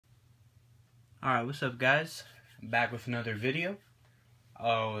Alright, what's up guys? I'm back with another video.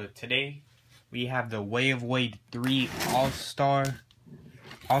 Today we have the Way of Wade 3 Allstar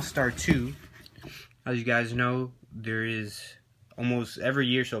 2. As you guys know, there is almost every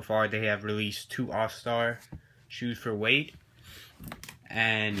year so far they have released 2 Allstar shoes for Wade.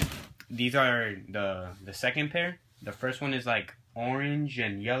 And these are the second pair. The first one is like orange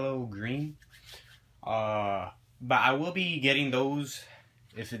and yellow green. But I will be getting those,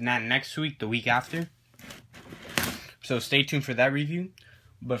 if it's not next week, the week after. So stay tuned for that review.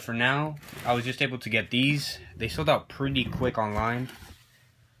 But for now, I was just able to get these. They sold out pretty quick online.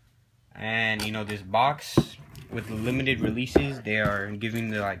 And you know, this box with limited releases, they are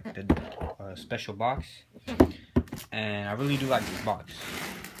giving the special box. And I really do like this box.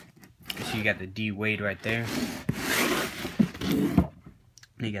 So you got the D Wade right there.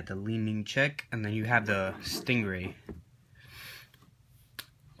 You got the leaning check, and then you have the stingray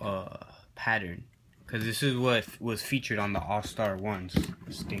pattern, because this is what was featured on the All-Star ones.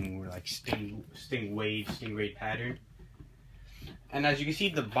 Stingray pattern. And as you can see,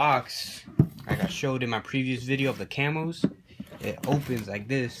 the box, like I showed in my previous video of the camos, it opens like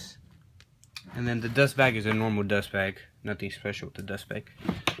this, and then the dust bag is a normal dust bag. Nothing special with the dust bag,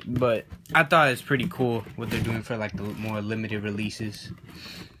 but I thought it's pretty cool what they're doing for like the more limited releases.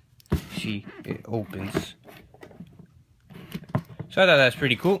 See, it opens. So I thought that's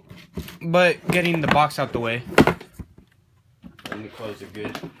pretty cool. But getting the box out the way. Let me close it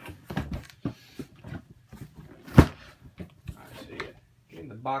good. Alright, so yeah, getting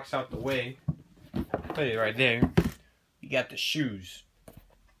the box out the way. Put it right there. You got the shoes.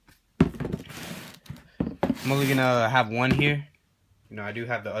 I'm only gonna have one here. You know, I do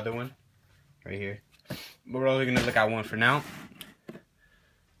have the other one right here, but we're only gonna look at one for now.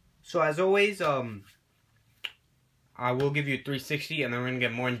 So as always, I will give you a 360, and then we're gonna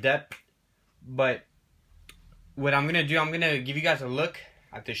get more in depth. But what I'm gonna do, I'm gonna give you guys a look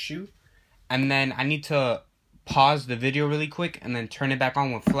at the shoe, and then I need to pause the video really quick and then turn it back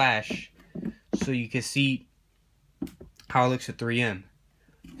on with flash, so you can see how it looks at 3M.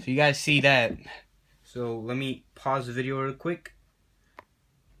 So you guys see that. So let me pause the video real quick.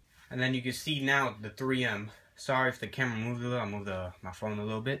 And then you can see now the 3M. Sorry if the camera moved a little. I moved my phone a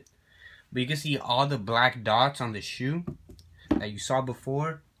little bit. But you can see all the black dots on the shoe that you saw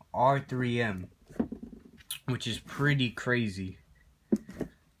before are 3M. Which is pretty crazy.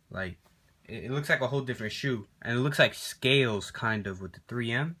 Like, it looks like a whole different shoe. And it looks like scales kind of with the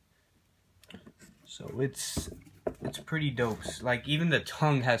 3M. So it's pretty dope. Like, even the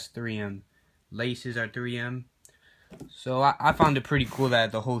tongue has 3M. Laces are 3M. So I found it pretty cool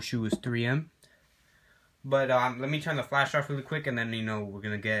that the whole shoe is 3M. But let me turn the flash off really quick, and then, you know, we're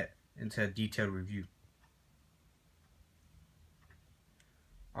going to get into a detailed review.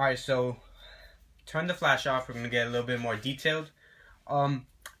 Alright, so turn the flash off. We're going to get a little bit more detailed. Out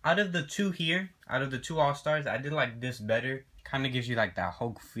of the two here, out of the 2 All-Stars, I did like this better. Kind of gives you like that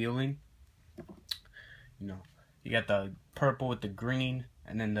Hulk feeling. You know, you got the purple with the green,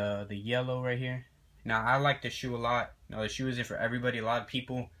 and then the yellow right here. Now, I like the shoe a lot. Now, the shoe isn't for everybody. A lot of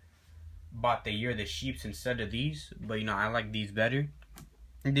people bought the Year of the Sheeps instead of these. But, you know, I like these better.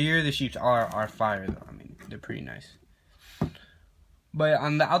 The Year of the Sheeps are fire, though. I mean, they're pretty nice. But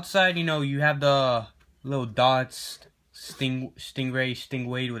on the outside, you know, you have the little dots, stingray,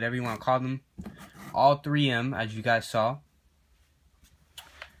 stingwade, whatever you want to call them. All 3M, as you guys saw.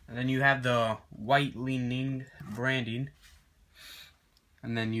 And then you have the white leaning branding.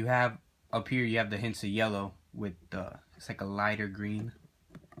 And then you have, up here, you have the hints of yellow with it's like a lighter green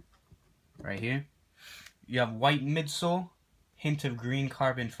right here. You have white midsole, hint of green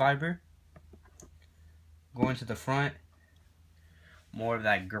carbon fiber. Going to the front, more of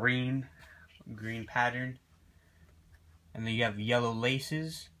that green pattern. And then you have yellow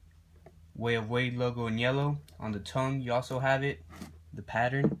laces, Way of Wade logo in yellow. On the tongue, you also have it, the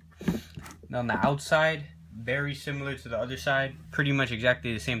pattern. And on the outside, very similar to the other side, pretty much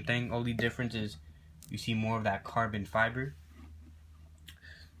exactly the same thing. Only difference is you see more of that carbon fiber.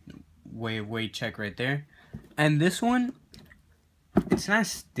 Way of Wade check right there. And this one, it's not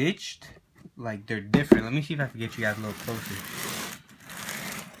stitched, like they're different. Let me see if I can get you guys a little closer.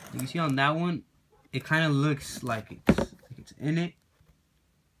 You can see on that one, it kind of looks like it's in it.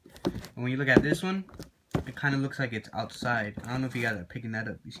 And when you look at this one, it kind of looks like it's outside. I don't know if you guys are picking that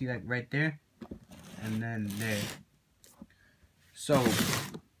up. You see that right there? And then there. So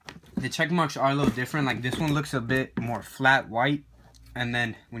the check marks are a little different. Like this one looks a bit more flat white, and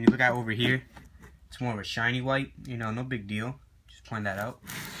then when you look at over here, it's more of a shiny white. You know, no big deal. Just point that out.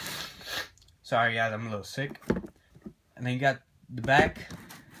 Sorry guys, I'm a little sick. And then you got the back.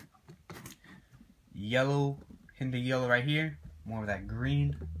 yellow, hint of yellow right here. More of that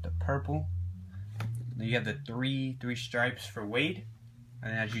green, the purple. Then you have the three stripes for Wade.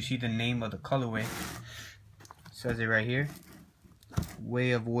 And as you see the name of the colorway, it says it right here.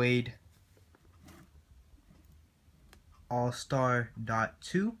 Way of Wade Allstar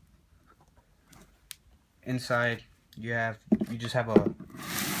 .2. Inside you just have a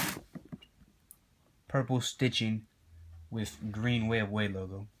purple stitching with green Way of Wade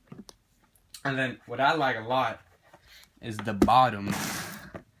logo. And then what I like a lot is the bottom.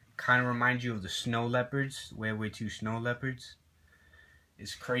 Kind of reminds you of the snow leopards, Way of Wade 2 snow leopards.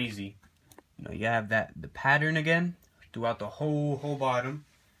 It's crazy. You know, you have the pattern again throughout the whole bottom.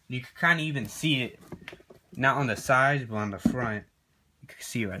 You can kind of even see it, not on the sides, but on the front. You can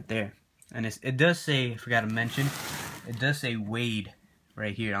see it right there. And it does say, I forgot to mention, it does say Wade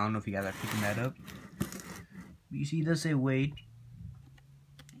right here. I don't know if you guys are picking that up. But you see, it does say Wade.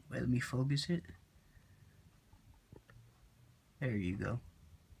 Wait, let me focus it. There you go.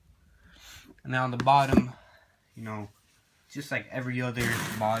 And now on the bottom, you know, just like every other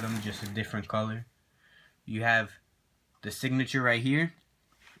bottom, just a different color. You have the signature right here.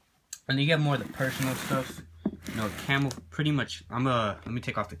 And then you have more of the personal stuff. You know, pretty much, let me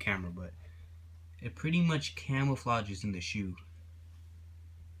take off the camera, but it pretty much camouflages in the shoe.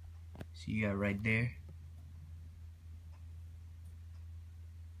 See, you got right there.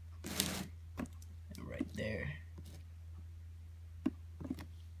 And right there.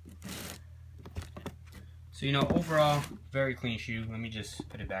 So, you know, overall, very clean shoe. Let me just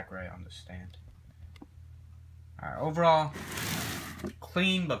put it back right on the stand. Alright, overall,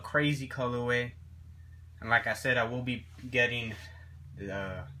 clean but crazy colorway. And like I said, I will be getting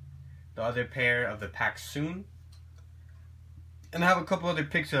the other pair of the pack soon. And I have a couple other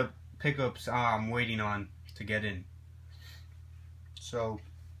pickups I'm waiting on to get in. So,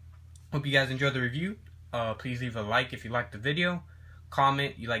 hope you guys enjoyed the review. Please leave a like if you liked the video.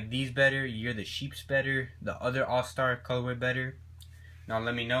 Comment, you like these better, you hear the sheeps better, the other All-Star colorway better. Now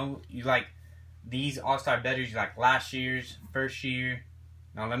let me know, you like these All-Star better, you like last year's, first year.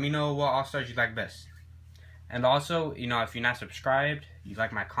 Now let me know what All-Stars you like best. And also, you know, if you're not subscribed, you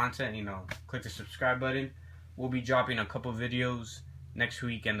like my content, you know, click the subscribe button. We'll be dropping a couple videos next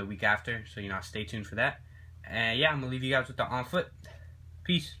week and the week after, so, you know, stay tuned for that. And yeah, I'm going to leave you guys with the on foot.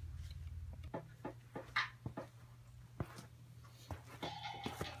 Peace.